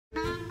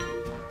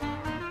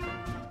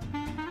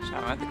So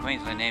I'm at the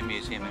Queensland Air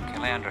Museum in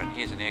Caloundra, and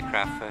here's an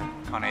aircraft for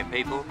Connair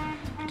people,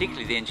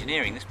 particularly the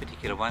engineering. This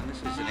particular one, this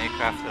is an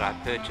aircraft that I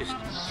purchased,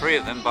 3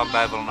 of them. Bob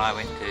Bovill and I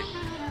went to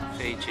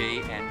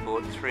Fiji and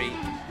bought 3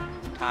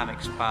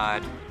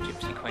 time-expired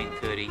Gypsy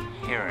Q30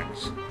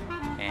 Herons,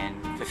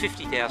 and for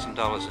 $50,000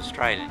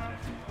 Australian.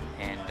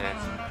 And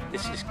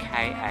this is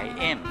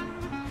KAM,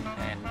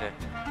 and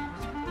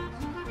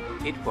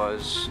it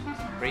was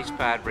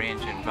re-sparred,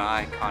 re-engined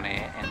by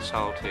Connair and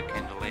sold to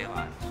Kendall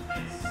Airlines.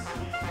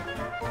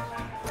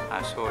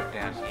 I saw it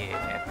down here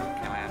at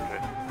Caloundra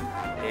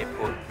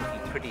Airport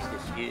looking pretty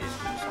disused.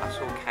 I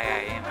saw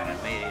KAM and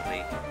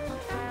immediately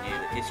knew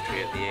the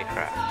history of the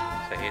aircraft.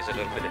 So here's a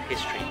little bit of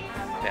history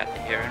about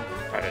the Heron,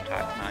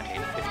 prototype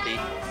 1950.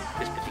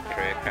 This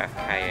particular aircraft,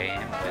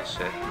 KAM, was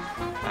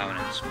flown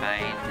in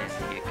Spain, then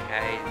the UK,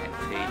 then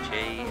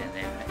Fiji, and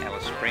then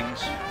Alice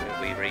Springs, where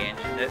we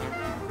re-engined it,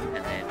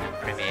 and then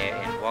Premiair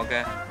in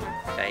Wagga,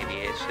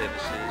 Davy Air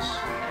Services,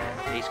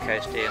 East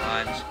Coast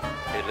Airlines,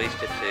 who leased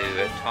it to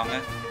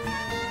Tonga,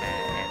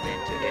 and then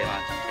to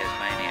Airlines in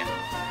Tasmania,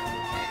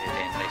 who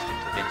then leased it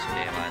to Vincent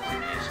Airlines in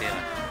New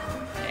Zealand.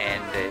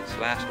 And its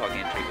last log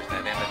entry was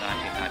November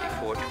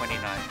 1994,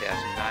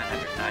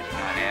 29,999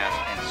 hours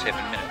and 7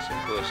 minutes. Of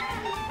course,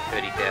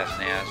 30,000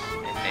 hours,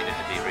 it needed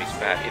to be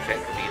re-sparred. If that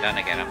could be done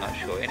again, I'm not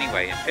sure.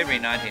 Anyway, in February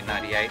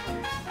 1998,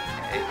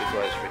 it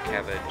was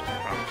recovered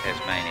from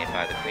Tasmania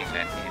by the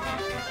Queensland Air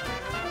Museum.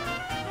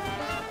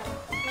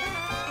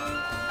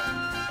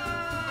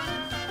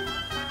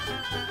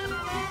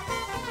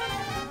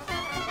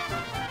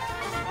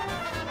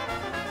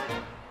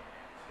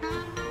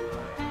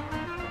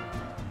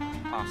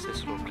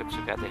 This little clip's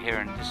about the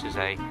Heron. This is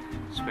a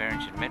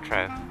square-engine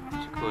Metro,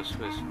 which of course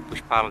was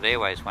Bush Pilot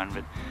Airways one,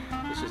 but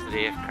this is the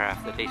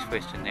aircraft that East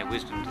West in their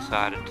wisdom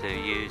decided to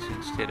use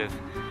instead of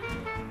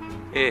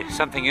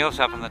something else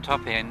up on the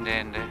top end,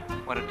 and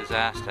what a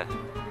disaster.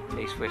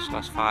 East West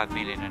lost $5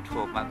 million in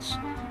 12 months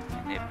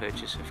in their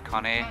purchase of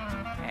Connair,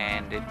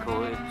 and it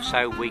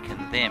so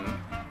weakened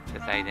them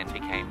that they then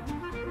became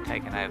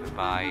taken over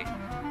by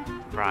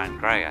Brian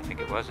Gray, I think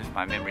it was, if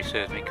my memory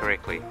serves me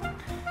correctly.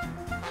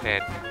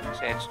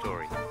 Sad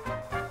story.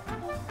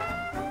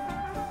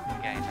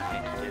 Again,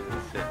 nothing to do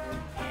with the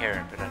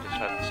Heron, but I just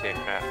love this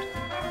aircraft.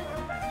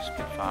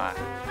 Spitfire,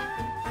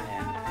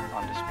 and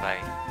on display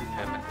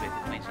permanently at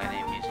the Queensland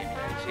Air Museum. You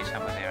can see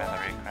some of their other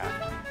aircraft.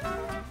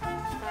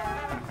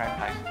 What a great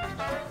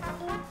place.